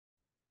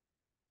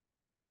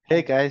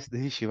Hey guys,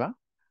 this is Shiva.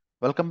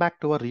 Welcome back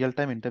to our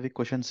real-time interview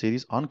question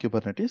series on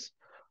Kubernetes.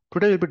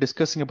 Today we'll be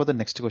discussing about the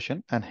next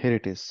question, and here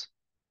it is.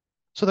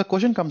 So the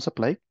question comes up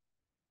like,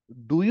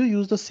 do you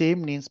use the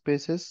same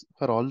namespaces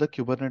for all the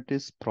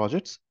Kubernetes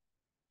projects?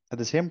 At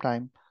the same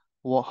time,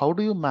 how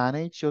do you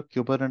manage your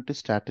Kubernetes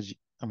strategy?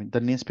 I mean, the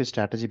namespace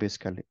strategy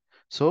basically.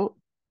 So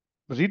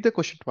read the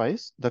question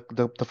twice.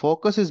 The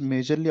focus is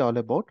majorly all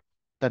about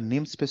the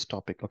namespace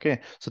topic. Okay.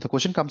 So the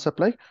question comes up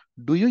like,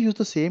 do you use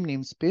the same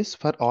namespace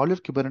for all your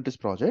Kubernetes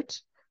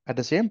projects? At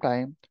the same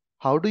time,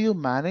 how do you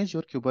manage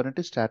your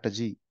Kubernetes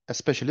strategy,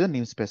 especially the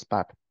namespace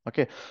part?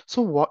 Okay.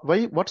 So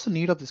what's the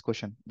need of this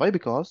question? Why?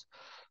 Because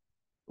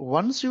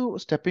once you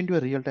step into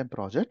a real-time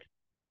project,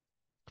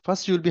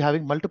 first you will be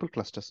having multiple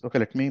clusters. Okay.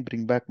 Let me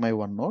bring back my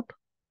OneNote.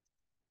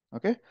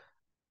 Okay.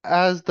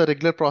 As the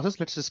regular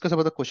process, let's discuss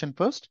about the question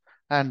first,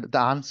 and the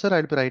answer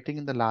I'll be writing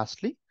in the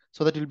lastly,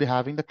 so that you'll be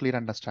having the clear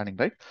understanding,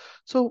 right?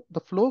 So the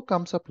flow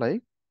comes up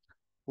like,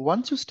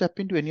 once you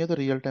step into any other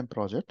real-time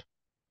project,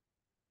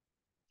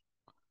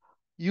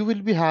 you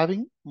will be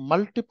having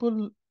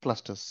multiple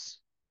clusters.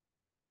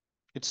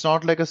 It's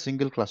not like a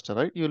single cluster,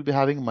 right? You will be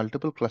having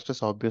multiple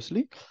clusters,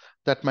 obviously.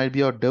 That might be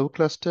your dev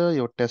cluster,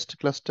 your test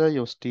cluster,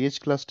 your stage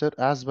cluster,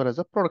 as well as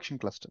a production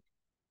cluster.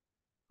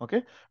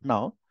 Okay.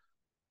 Now,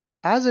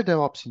 as a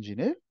DevOps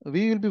engineer,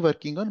 we will be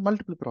working on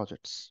multiple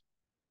projects.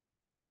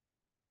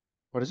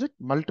 What is it?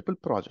 Multiple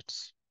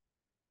projects.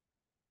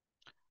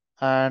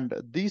 And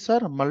these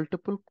are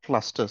multiple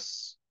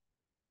clusters.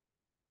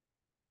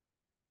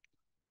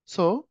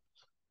 So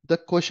the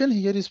question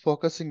here is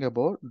focusing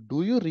about,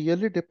 do you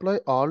really deploy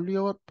all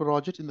your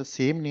projects in the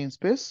same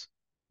namespace?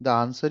 The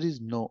answer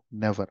is no,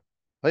 never.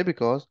 Why?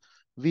 Because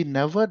we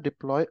never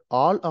deploy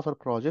all our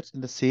projects in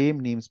the same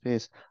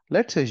namespace.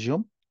 Let's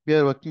assume we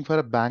are working for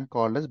a bank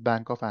called as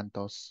Bank of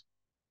Anthos.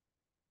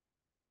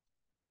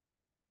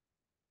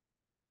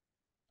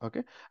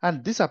 Okay,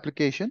 and this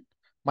application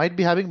might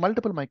be having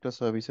multiple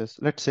microservices.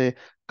 Let's say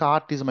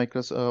cart is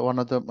one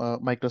of the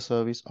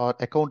microservice, or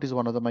account is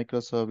one of the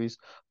microservice,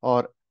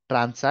 or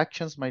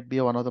transactions might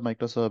be one of the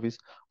microservice.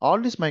 All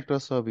these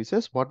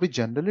microservices, what we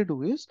generally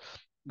do is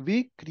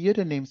we create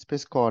a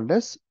namespace called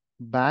as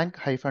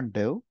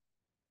bank-dev,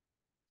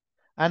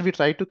 and we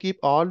try to keep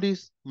all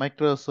these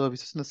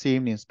microservices in the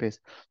same namespace.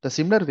 The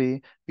similar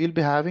way, we'll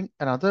be having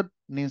another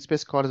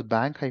namespace called as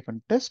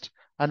bank-test,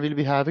 and we'll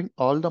be having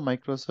all the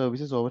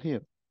microservices over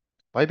here.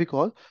 Why?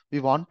 Because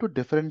we want to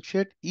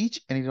differentiate each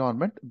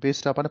environment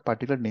based upon a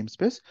particular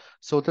namespace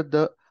so that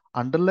the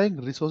underlying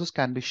resources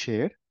can be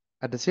shared.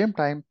 At the same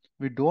time,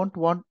 we don't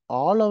want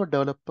all our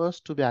developers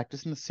to be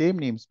accessing the same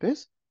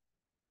namespace.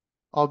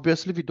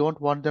 Obviously, we don't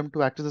want them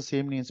to access the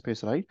same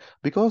namespace, right?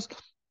 Because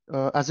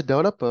as a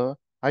developer,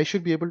 I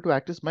should be able to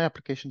access my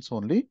applications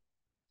only.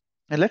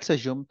 And let's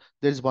assume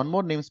there is one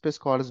more namespace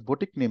called as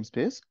boutique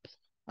namespace,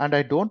 and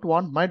I don't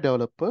want my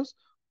developers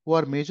who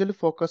are majorly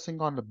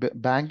focusing on the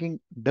banking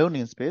dev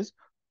namespace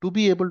to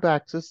be able to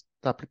access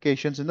the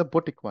applications in the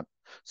boutique one.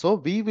 So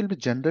we will be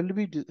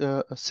generally be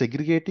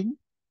segregating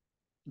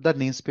the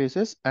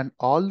namespaces, and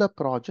all the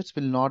projects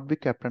will not be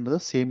kept under the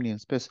same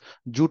namespace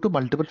due to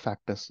multiple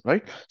factors,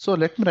 right? So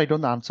let me write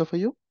down the answer for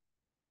you.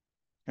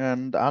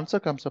 And the answer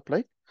comes up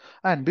like,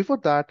 and before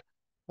that,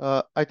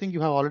 I think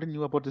you have already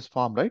knew about this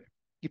form, right?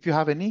 If you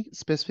have any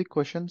specific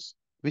questions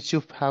which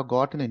you have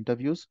got in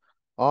interviews,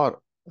 or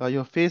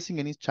you're facing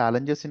any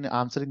challenges in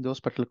answering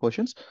those particular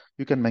questions,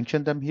 you can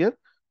mention them here,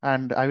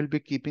 and I will be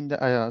keeping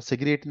the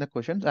segregating the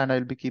questions, and I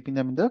will be keeping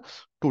them in the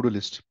to-do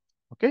list.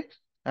 Okay.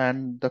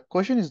 And the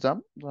question is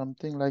done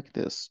something like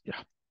this.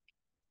 Yeah.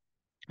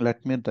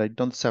 Let me write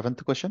down the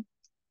seventh question.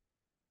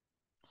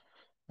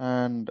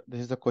 And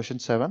this is the question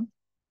 7.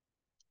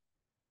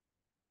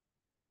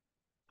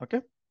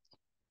 Okay.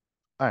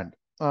 And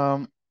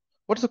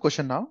what's the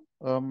question now?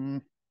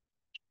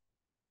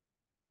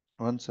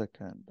 One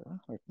second.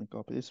 Let me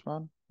copy this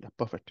one. Yeah,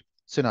 perfect.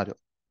 Scenario.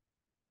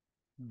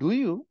 Do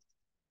you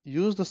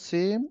use the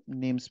same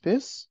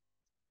namespace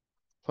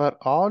for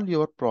all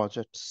your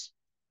projects?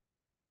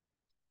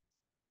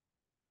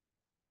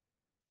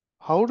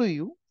 How do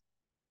you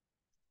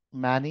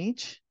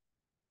manage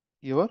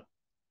your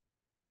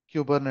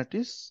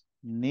Kubernetes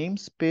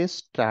namespace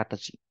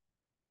strategy?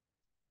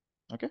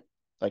 Okay,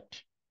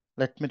 right.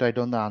 Let me write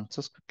down the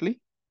answers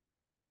quickly.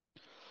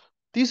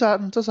 These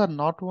answers are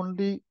not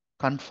only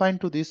confined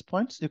to these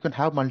points, you can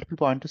have multiple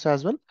pointers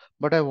as well,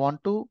 but I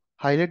want to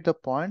highlight the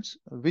points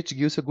which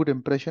gives a good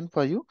impression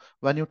for you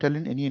when you tell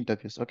in any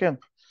interviews. Okay,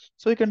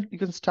 so you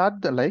can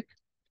start the like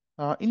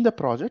in the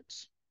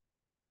projects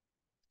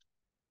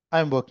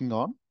I'm working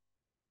on,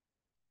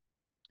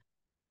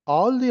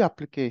 all the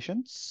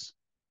applications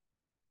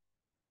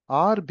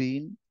are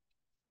being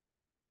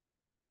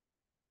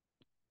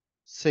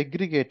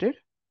segregated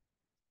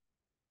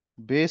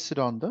based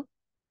on the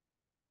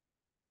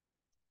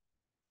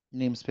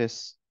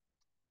namespace.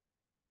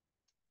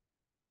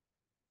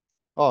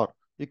 Or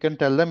you can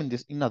tell them in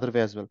this in other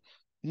way as well.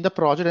 In the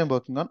project I'm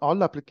working on, all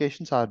the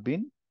applications are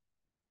being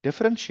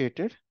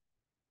differentiated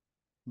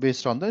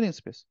based on the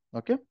namespace.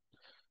 Okay.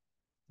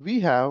 we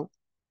have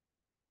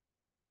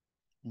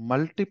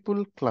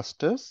multiple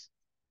clusters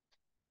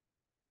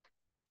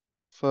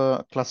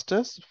for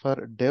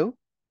dev,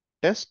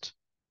 test,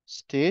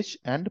 stage,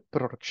 and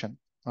production.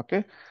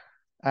 Okay,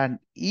 and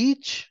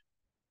each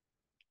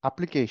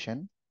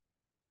application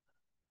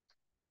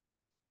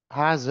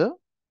has a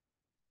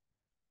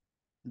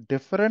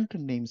different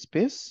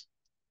namespace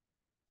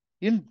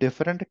in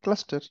different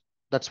cluster.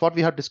 That's what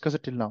we have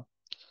discussed till now.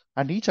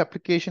 And each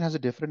application has a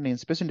different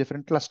namespace in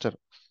different cluster.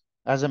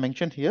 As I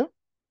mentioned here,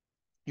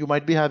 you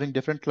might be having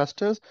different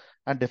clusters,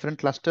 and different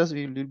clusters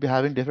will be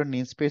having different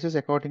namespaces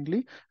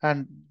accordingly,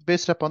 and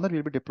based upon that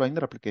we'll be deploying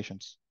their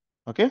applications.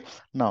 Okay,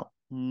 now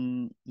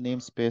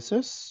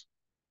namespaces,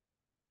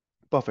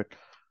 perfect.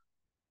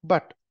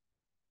 But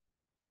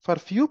for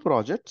few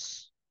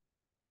projects,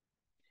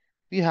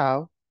 we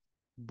have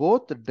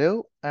both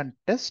dev and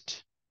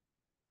test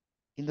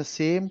in the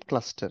same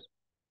cluster.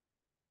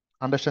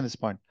 Understand this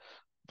point.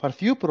 For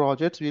few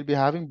projects, we'll be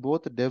having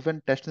both dev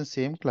and test in the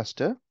same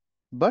cluster,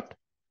 but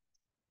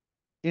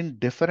in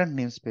different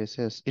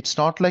namespaces. It's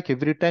not like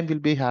every time we'll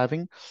be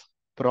having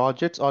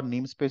projects or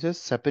namespaces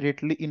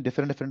separately in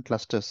different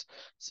clusters.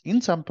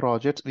 In some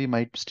projects, we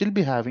might still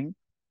be having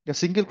a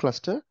single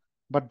cluster,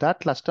 but that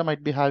cluster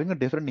might be having a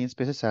different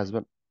namespaces as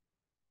well,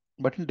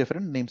 but in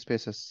different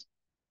namespaces.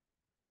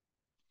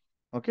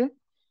 Okay,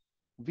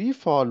 we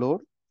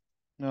followed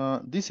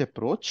this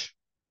approach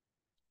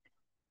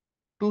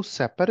to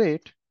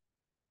separate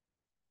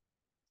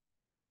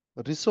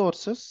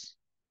resources,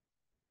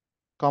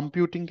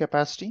 computing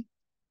capacity,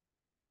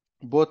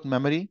 both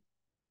memory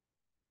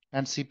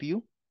and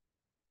CPU,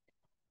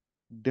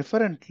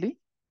 differently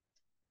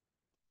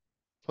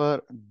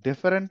for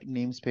different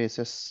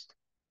namespaces.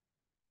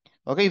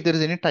 Okay, if there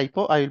is any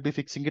typo, I will be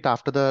fixing it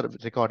after the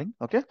recording.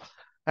 Okay,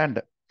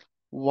 and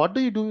what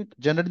do you do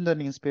generally in the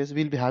namespace?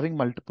 We'll be having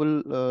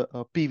multiple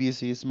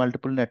PVCs,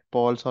 multiple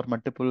netballs, or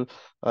multiple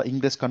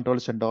ingress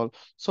controls and all.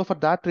 So for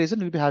that reason,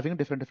 we'll be having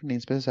different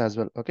namespaces as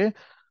well. Okay.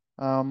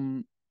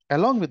 Um,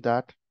 Along with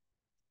that,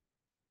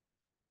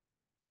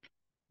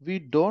 we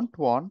don't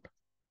want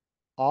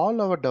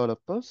all our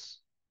developers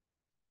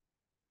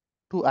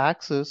to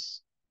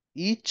access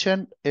each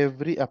and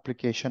every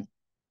application.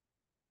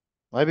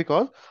 Why?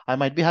 Because I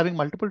might be having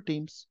multiple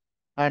teams,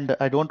 and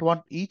I don't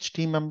want each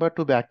team member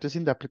to be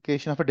accessing the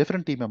application of a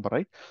different team member,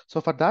 right?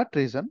 So for that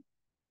reason,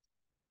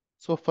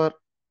 so for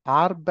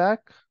RBAC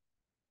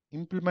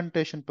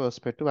implementation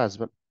perspective as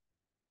well.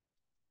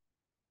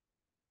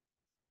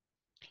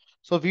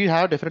 So we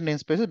have different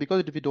namespaces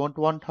because we don't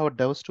want our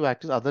devs to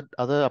access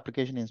other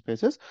application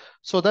namespaces.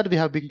 So that we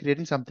have been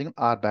creating something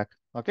RBAC.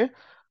 Okay,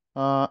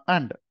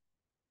 and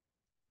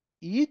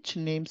each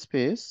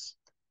namespace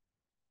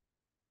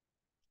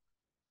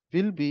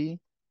will be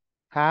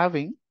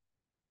having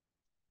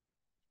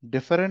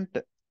different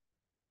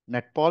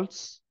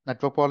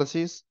network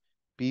policies,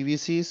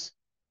 PVCs,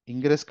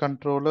 ingress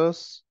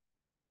controllers,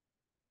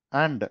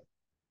 and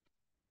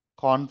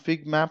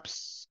config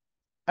maps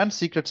and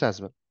secrets as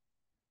well.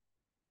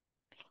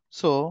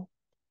 So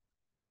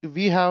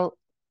we have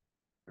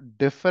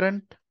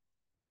different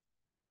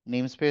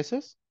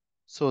namespaces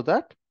so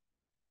that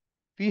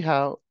we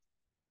have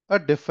a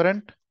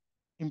different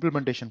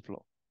implementation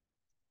flow.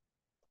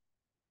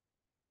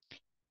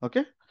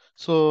 Okay,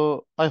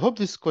 so I hope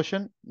this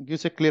question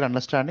gives a clear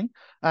understanding,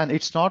 and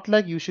it's not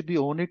like you should be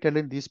only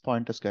telling these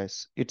pointers,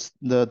 guys. It's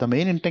the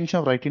main intention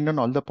of writing down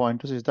all the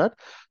pointers is that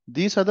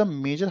these are the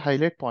major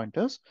highlight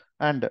pointers,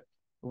 and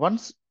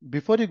once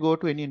before you go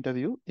to any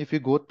interview, if you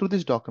go through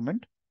this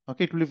document,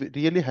 okay, it will be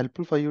really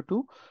helpful for you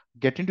to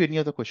get into any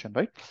other question,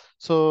 right?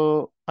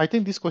 So I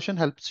think this question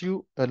helps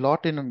you a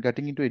lot in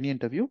getting into any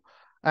interview.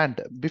 And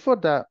before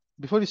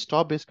we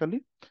stop,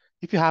 basically,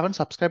 if you haven't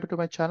subscribed to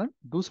my channel,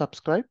 do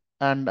subscribe,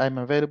 and I'm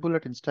available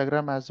at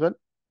Instagram as well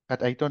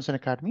at Icons and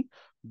Academy.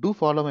 Do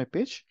follow my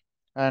page,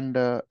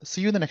 and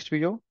see you in the next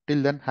video.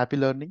 Till then, happy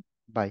learning.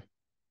 Bye.